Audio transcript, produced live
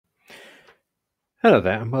Hello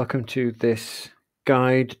there, and welcome to this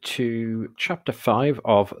guide to Chapter 5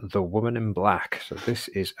 of The Woman in Black. So, this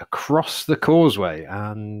is Across the Causeway,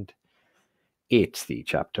 and it's the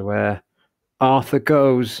chapter where Arthur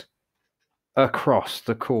goes across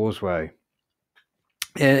the causeway.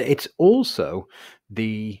 It's also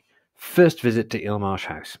the first visit to Ilmarsh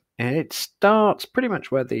House, and it starts pretty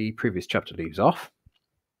much where the previous chapter leaves off.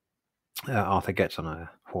 Arthur gets on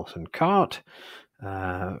a horse and cart,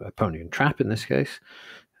 a pony and trap in this case,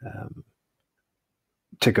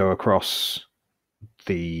 to go across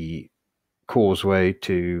the causeway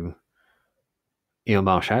to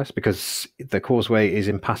Eelmarsh House, because the causeway is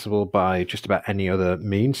impassable by just about any other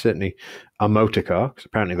means, certainly a motor car, because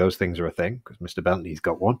apparently those things are a thing, because Mr. Bentley's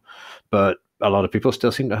got one, but a lot of people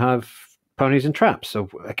still seem to have ponies and traps. So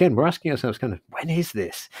again, we're asking ourselves kind of, when is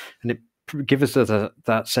this? And it gives us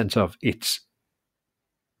that sense of it's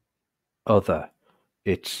other,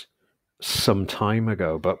 it's some time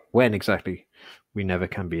ago, but when exactly, we never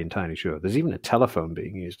can be entirely sure. There's even a telephone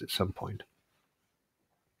being used at some point.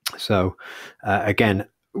 So again,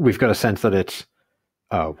 we've got a sense that it's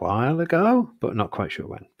a while ago, but not quite sure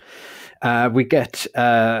when. We get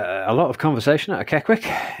a lot of conversation out of Keckwick.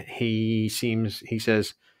 He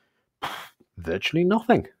says virtually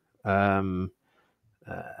nothing. I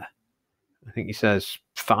think he says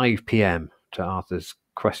 5 p.m. to Arthur's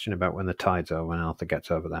question about when the tides are, when Arthur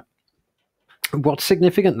gets over there. What's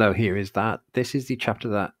significant, though, here is that this is the chapter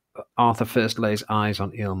that Arthur first lays eyes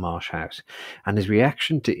on Eelmarsh House, and his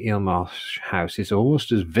reaction to Eelmarsh House is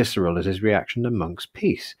almost as visceral as his reaction to Monk's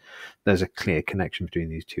Peace. There's a clear connection between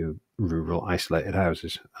these two rural, isolated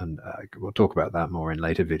houses, and we'll talk about that more in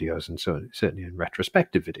later videos, and so certainly in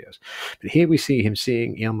retrospective videos. But here we see him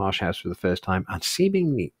seeing Eelmarsh House for the first time and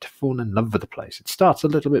seemingly to fall in love with the place. It starts a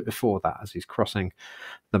little bit before that, as he's crossing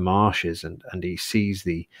the marshes, and he sees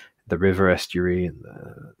the river estuary and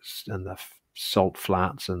the salt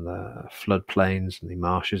flats and the floodplains and the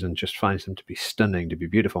marshes, and just finds them to be stunning, to be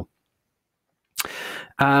beautiful.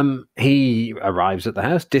 He arrives at the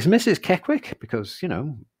house, dismisses Keckwick, because,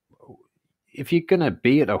 if you're going to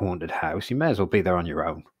be at a haunted house, you may as well be there on your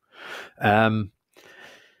own.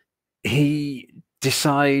 He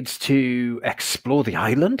decides to explore the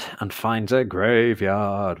island and finds a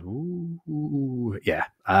graveyard. Ooh, yeah.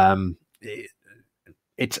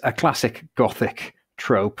 It's a classic Gothic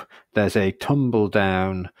trope. There's a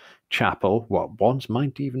tumble-down chapel, what once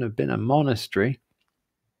might even have been a monastery,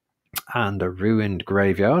 and a ruined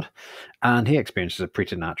graveyard, and he experiences a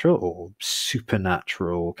preternatural or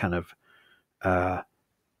supernatural kind of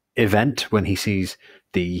event when he sees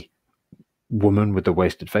the woman with the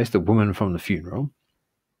wasted face, the woman from the funeral,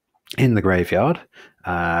 in the graveyard.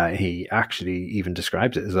 He actually even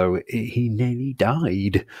describes it as though he nearly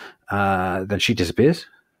died. Then she disappears,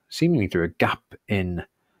 seemingly through a gap in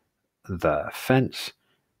the fence.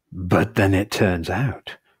 But then it turns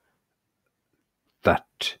out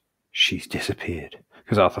that she's disappeared,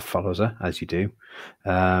 because Arthur follows her, as you do,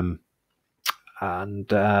 and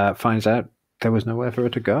finds out there was nowhere for her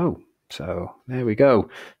to go. So there we go.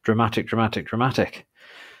 Dramatic, dramatic, dramatic.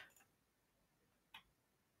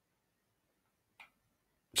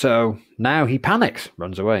 So now he panics,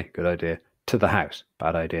 runs away. Good idea. To the house.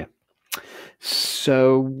 Bad idea.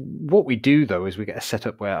 So what we do, though, is we get a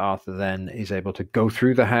setup where Arthur then is able to go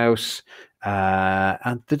through the house.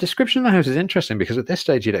 And the description of the house is interesting, because at this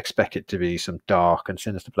stage you'd expect it to be some dark and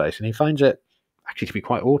sinister place, and he finds it actually to be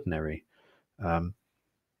quite ordinary.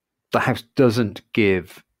 The house doesn't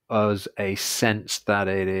give us a sense that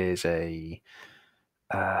it is a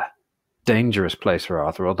dangerous place for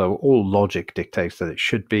Arthur, although all logic dictates that it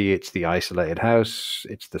should be. It's the isolated house.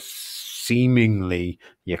 It's the seemingly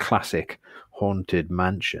your classic haunted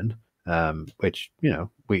mansion, which,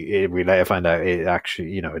 we later find out it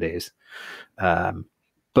actually, it is.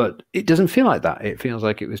 But it doesn't feel like that. It feels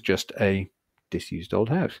like it was just a disused old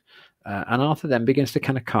house. And Arthur then begins to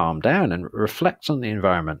kind of calm down and reflects on the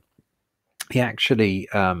environment. He actually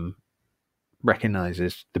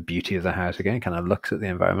recognizes the beauty of the house again, kind of looks at the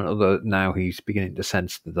environment, although now he's beginning to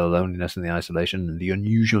sense that the loneliness and the isolation and the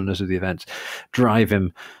unusualness of the events drive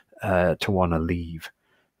him to want to leave.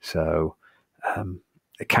 So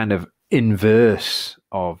a kind of inverse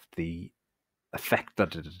of the effect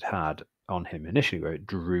that it had on him initially, where it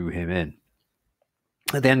drew him in.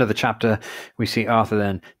 At the end of the chapter, we see Arthur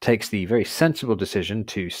then takes the very sensible decision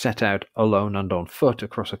to set out alone and on foot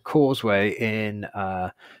across a causeway in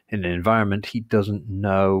an environment he doesn't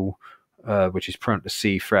know, which is prone to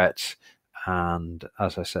sea frets, and,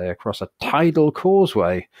 as I say, across a tidal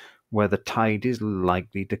causeway where the tide is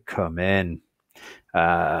likely to come in.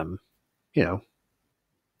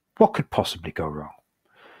 What what could possibly go wrong?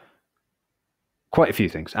 Quite a few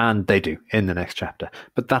things, and they do in the next chapter,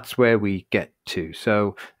 but that's where we get to.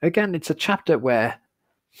 So again, it's a chapter where,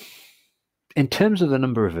 in terms of the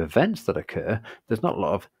number of events that occur, there's not a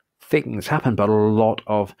lot of things happen, but a lot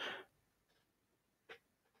of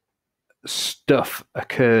stuff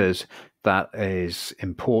occurs that is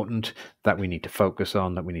important, that we need to focus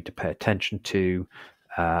on, that we need to pay attention to.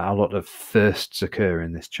 A lot of firsts occur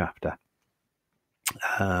in this chapter.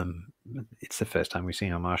 It's the first time we've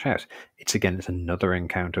seen on Marsh House. It's another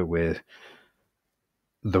encounter with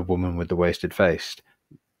the woman with the wasted face,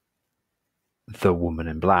 the woman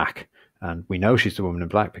in black. And we know she's the woman in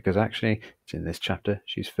black because actually it's in this chapter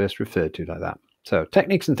she's first referred to like that. So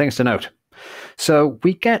techniques and things to note. So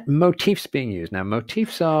we get motifs being used. Now,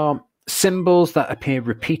 motifs are symbols that appear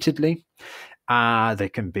repeatedly. They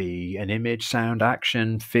can be an image, sound,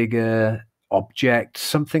 action, figure, object,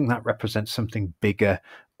 something that represents something bigger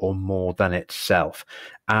or more than itself.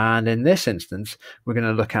 And in this instance, we're going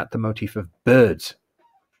to look at the motif of birds.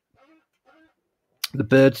 The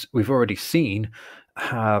birds we've already seen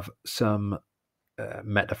have some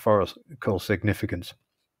metaphorical significance.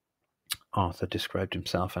 Arthur described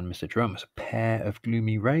himself and Mr. Jerome as a pair of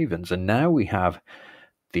gloomy ravens, and now we have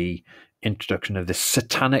the introduction of this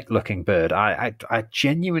satanic-looking bird. I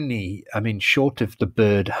genuinely, I mean, short of the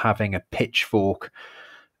bird having a pitchfork,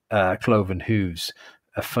 cloven hooves,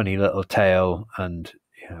 a funny little tail, and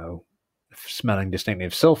smelling distinctly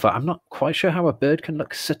of sulfur, I'm not quite sure how a bird can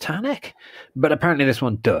look satanic, but apparently this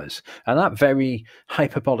one does. And that very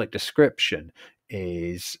hyperbolic description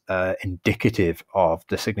is indicative of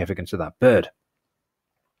the significance of that bird.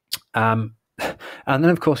 And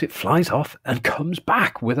then, of course, it flies off and comes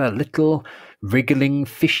back with a little wriggling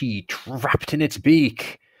fishy trapped in its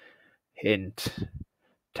beak. Hint,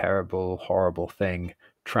 terrible, horrible thing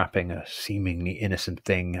trapping a seemingly innocent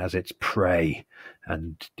thing as its prey,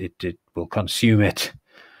 and it will consume it.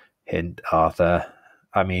 Hint, Arthur.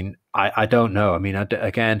 I mean, I don't know. I mean,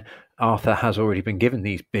 again, Arthur has already been given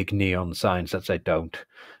these big neon signs that say don't.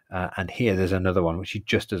 And here there's another one which he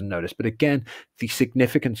just doesn't notice. But again, the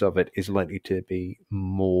significance of it is likely to be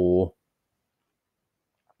more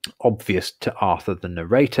obvious to Arthur, the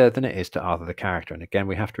narrator, than it is to Arthur, the character. And again,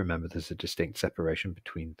 we have to remember there's a distinct separation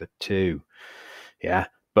between the two. Yeah,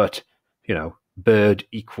 but, bird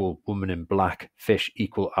equal woman in black, fish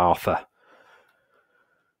equal Arthur.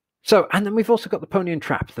 So, and then we've also got the pony and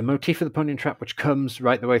trap, the motif of the pony and trap, which comes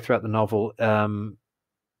right the way throughout the novel.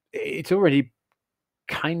 It's already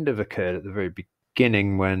kind of occurred at the very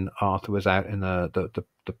beginning when Arthur was out in the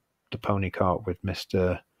pony cart with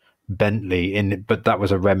Mr. Bentley, but that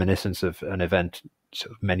was a reminiscence of an event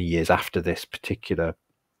sort of many years after this particular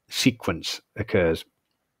sequence occurs.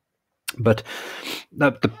 But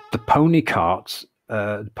the pony carts,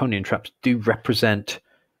 the pony and traps, do represent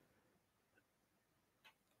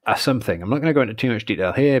something. I'm not going to go into too much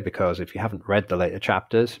detail here because if you haven't read the later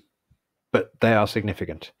chapters, but they are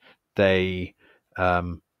significant. They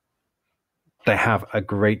have a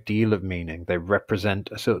great deal of meaning. They represent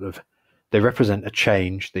a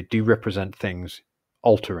change. They do represent things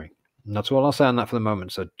altering. And that's all I'll say on that for the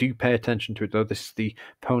moment. So do pay attention to it, though. This is the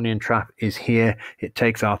pony and trap is here. It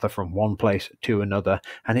takes Arthur from one place to another,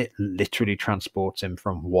 and it literally transports him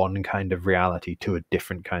from one kind of reality to a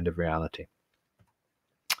different kind of reality.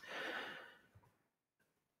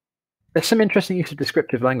 There's some interesting use of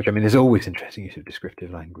descriptive language. I mean, there's always interesting use of descriptive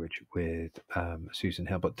language with Susan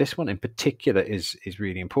Hill, but this one in particular is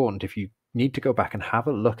really important. If you need to go back and have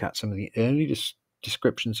a look at some of the early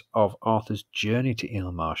descriptions of Arthur's journey to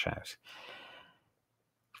Eel Marsh House,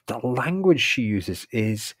 the language she uses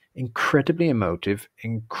is incredibly emotive,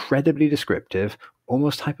 incredibly descriptive,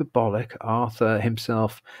 almost hyperbolic. Arthur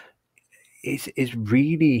himself is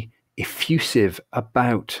really effusive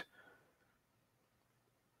about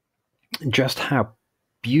just how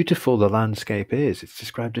beautiful the landscape is. It's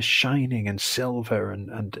described as shining and silver,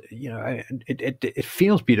 and it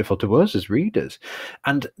feels beautiful to us as readers.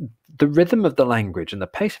 And the rhythm of the language and the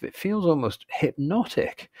pace of it feels almost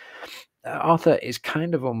hypnotic. Arthur is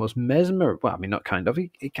kind of almost mesmerized. Well, I mean, not kind of.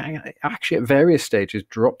 He actually at various stages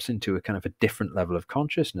drops into a kind of a different level of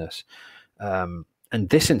consciousness. And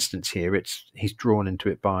this instance here, he's drawn into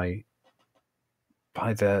it by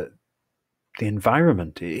the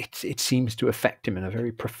environment. It seems to affect him in a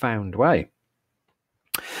very profound way.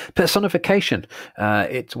 Personification.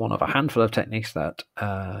 It's one of a handful of techniques that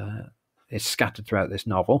is scattered throughout this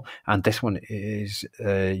novel, and this one is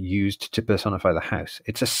used to personify the house.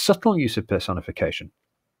 It's a subtle use of personification.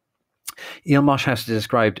 Eel Marsh House is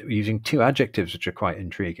described using two adjectives which are quite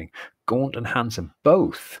intriguing: gaunt and handsome,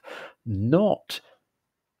 both not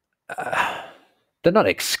they're not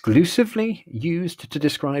exclusively used to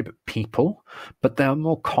describe people, but they are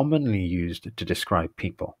more commonly used to describe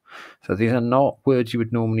people. So these are not words you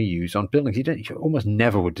would normally use on buildings. You almost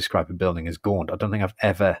never would describe a building as gaunt. I don't think I've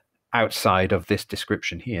ever, outside of this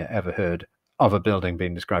description here, ever heard of a building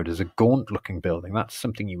being described as a gaunt-looking building. That's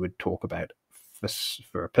something you would talk about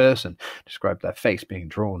for a person, describe their face being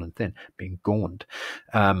drawn and thin, being gaunt.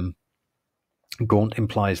 Gaunt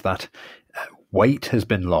implies that weight has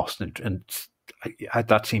been lost, and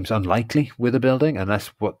that seems unlikely with a building, unless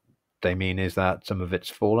what they mean is that some of it's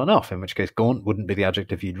fallen off, in which case gaunt wouldn't be the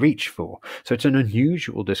adjective you'd reach for. So it's an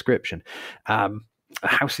unusual description. A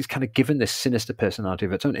house is kind of given this sinister personality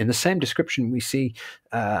of its own. In the same description, we see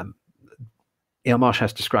Ilmarsh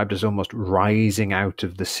House described as almost rising out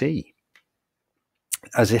of the sea,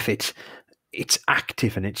 as if it's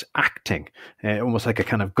active and it's acting, almost like a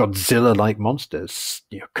kind of Godzilla-like monster,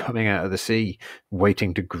 coming out of the sea,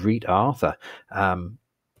 waiting to greet Arthur. And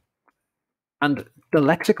the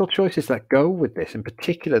lexical choices that go with this, in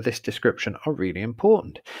particular this description, are really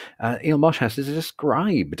important. Ilmarsh House is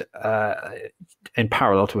described in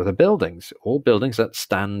parallel to other buildings, all buildings that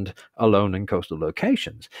stand alone in coastal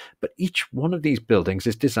locations. But each one of these buildings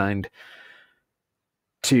is designed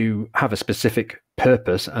to have a specific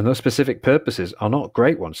purpose, and those specific purposes are not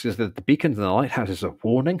great ones, because the beacons and the lighthouses are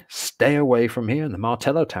warning, stay away from here, and the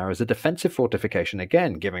Martello Tower is a defensive fortification,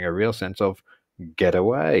 again, giving a real sense of get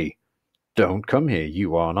away, don't come here,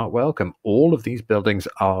 you are not welcome. All of these buildings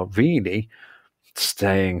are really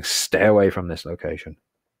stay away from this location.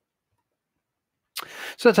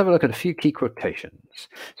 So let's have a look at a few key quotations.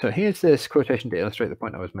 So here's this quotation to illustrate the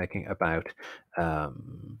point I was making about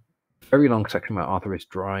very long section where Arthur is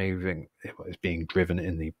being driven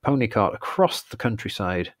in the pony cart across the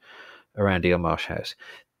countryside around Ilmarsh House.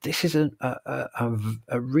 This is a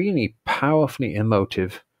really powerfully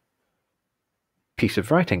emotive piece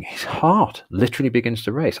of writing. His heart literally begins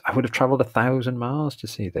to race. I would have traveled 1,000 miles to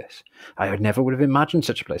see this. I never would have imagined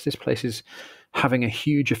such a place. This place is having a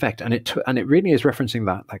huge effect, and it really is referencing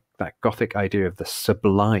that Gothic idea of the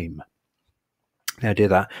sublime. The idea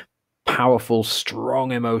that powerful,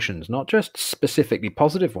 strong emotions, not just specifically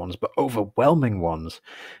positive ones, but overwhelming ones,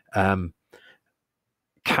 can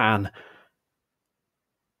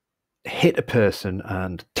hit a person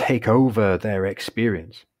and take over their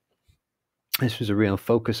experience. This was a real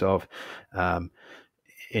focus of,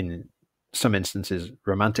 in some instances,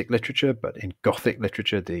 romantic literature, but in Gothic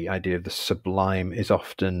literature, the idea of the sublime is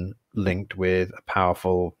often linked with a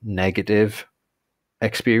powerful negative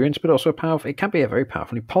experience, but also it can be a very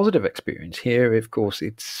powerfully positive experience. Here, of course,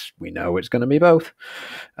 we know it's going to be both,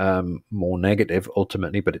 more negative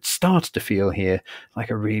ultimately, but it starts to feel here like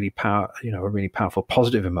a really powerful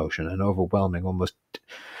positive emotion, an overwhelming, almost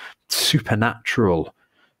supernatural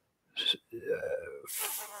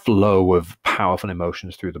flow of powerful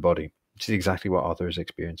emotions through the body, which is exactly what Arthur is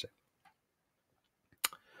experiencing.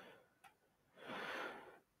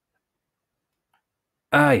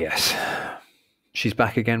 Yes. She's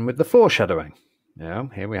back again with the foreshadowing.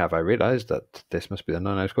 Here we have, I realized that this must be the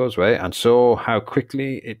Nunhouse Causeway, and saw how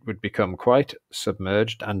quickly it would become quite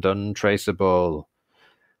submerged and untraceable.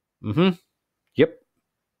 Yep,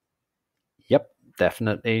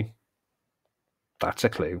 definitely. That's a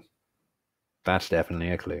clue. That's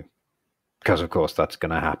definitely a clue. Because, of course, that's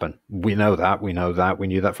going to happen. We know that. We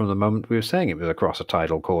knew that from the moment we were saying it was across a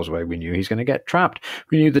tidal causeway. We knew he's going to get trapped.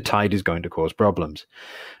 We knew the tide is going to cause problems.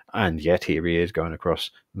 And yet here he is going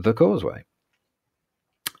across the causeway.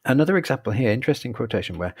 Another example here, interesting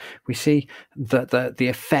quotation, where we see the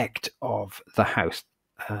effect of the house,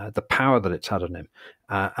 the power that it's had on him.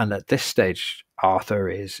 And at this stage, Arthur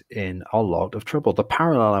is in a lot of trouble. The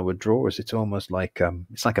parallel I would draw is it's almost like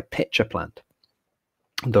it's like a pitcher plant.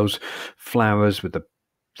 Those flowers with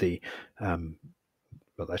they're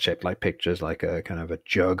shaped like pictures, like a kind of a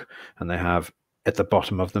jug, and they have at the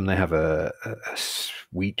bottom of them, they have a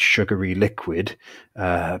sweet, sugary liquid,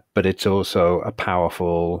 but it's also a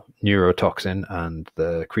powerful neurotoxin, and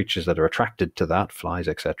the creatures that are attracted to that, flies,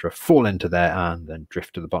 etc., fall into there and then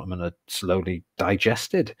drift to the bottom and are slowly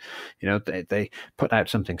digested. They put out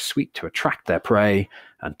something sweet to attract their prey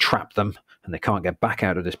and trap them, and they can't get back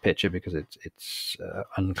out of this pitcher because it's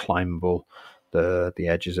unclimbable. The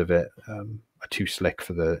edges of it are too slick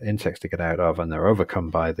for the insects to get out of, and they're overcome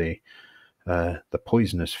by the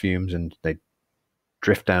poisonous fumes, and they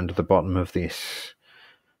drift down to the bottom of this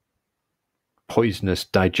poisonous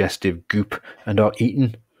digestive goop and are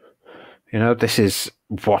eaten. This is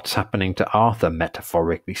what's happening to Arthur,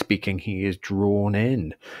 metaphorically speaking. He is drawn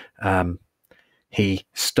in. He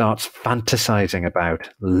starts fantasizing about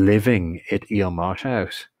living at Ilmarsh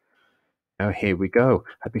House. here we go.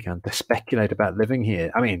 I began to speculate about living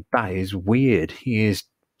here. I mean, that is weird. He is,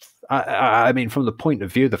 I mean, from the point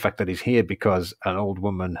of view, the fact that he's here because an old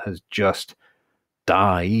woman has just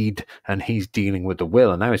died and he's dealing with the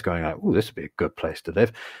will, and now he's going like, oh, this would be a good place to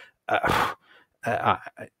live.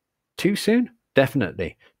 Too soon?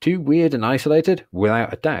 Definitely. Too weird and isolated?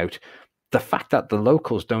 Without a doubt. The fact that the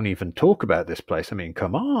locals don't even talk about this place, I mean,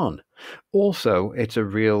 come on. Also, it's a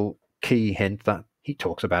real key hint that he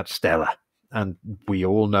talks about Stella. And we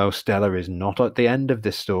all know Stella is not at the end of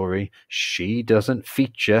this story. She doesn't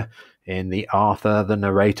feature in the Arthur, the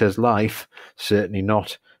narrator's life. Certainly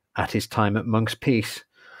not at his time at Monk's Peace.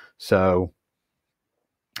 So,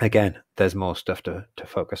 again, there's more stuff to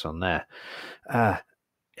focus on there.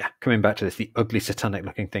 Yeah, coming back to this, the ugly satanic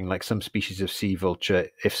looking thing, like some species of sea vulture,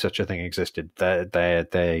 if such a thing existed,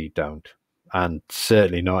 they don't. And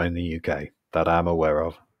certainly not in the UK that I'm aware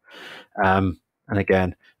of. And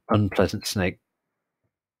again, unpleasant snake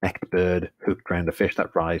necked bird hooked around a fish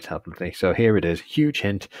that writhes helplessly. So here it is, huge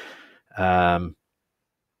hint. And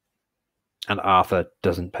Arthur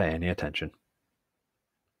doesn't pay any attention.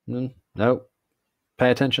 No. Pay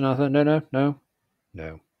attention, Arthur?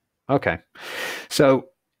 No. Okay. So,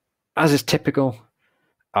 as is typical,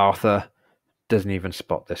 Arthur doesn't even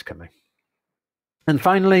spot this coming. And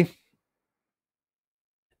finally,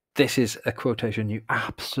 this is a quotation you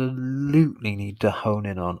absolutely need to hone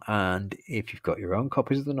in on. And if you've got your own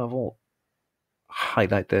copies of the novel,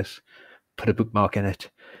 highlight this, put a bookmark in it.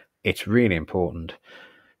 It's really important.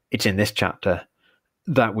 It's in this chapter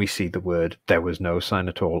that we see the word, there was no sign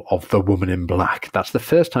at all of the woman in black. That's the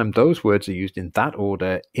first time those words are used in that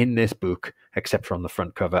order in this book, except for on the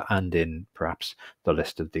front cover and in perhaps the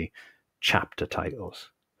list of the chapter titles.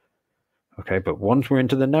 Okay, but once we're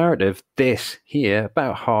into the narrative, this here,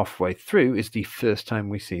 about halfway through, is the first time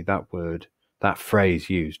we see that word, that phrase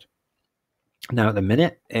used. Now, at the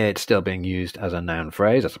minute, it's still being used as a noun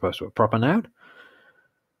phrase as opposed to a proper noun.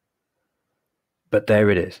 But there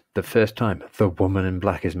it is, the first time the woman in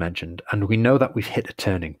black is mentioned. And we know that we've hit a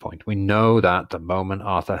turning point. We know that the moment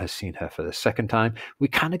Arthur has seen her for the second time, we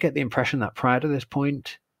kind of get the impression that prior to this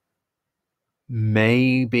point,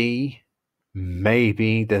 maybe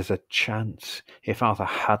there's a chance if Arthur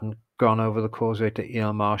hadn't gone over the causeway to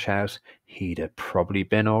Eel Marsh House, he'd have probably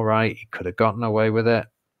been all right. He could have gotten away with it,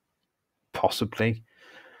 possibly.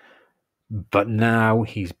 But now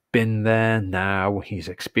he's been there, now he's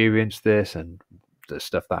experienced this, and the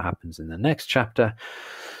stuff that happens in the next chapter,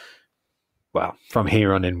 well, from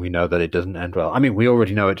here on in, we know that it doesn't end well. I mean, we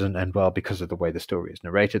already know it doesn't end well because of the way the story is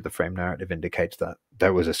narrated. The frame narrative indicates that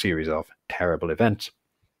there was a series of terrible events.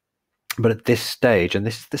 But at this stage, and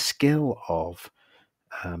this is the skill of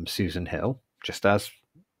Susan Hill, just as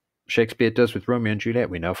Shakespeare does with Romeo and Juliet,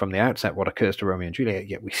 we know from the outset what occurs to Romeo and Juliet,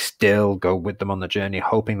 yet we still go with them on the journey,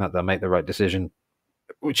 hoping that they'll make the right decision,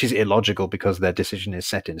 which is illogical because their decision is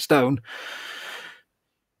set in stone.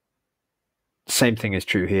 Same thing is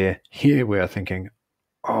true here. Here we are thinking,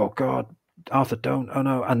 oh God, Arthur, don't, oh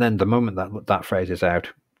no. And then the moment that phrase is out,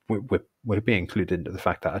 we're being clued into the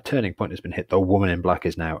fact that a turning point has been hit. The woman in black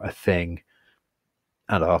is now a thing,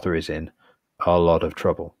 and Arthur is in a lot of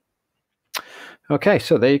trouble. Okay,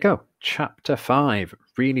 so there you go. Chapter 5,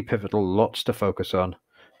 really pivotal, lots to focus on.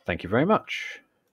 Thank you very much.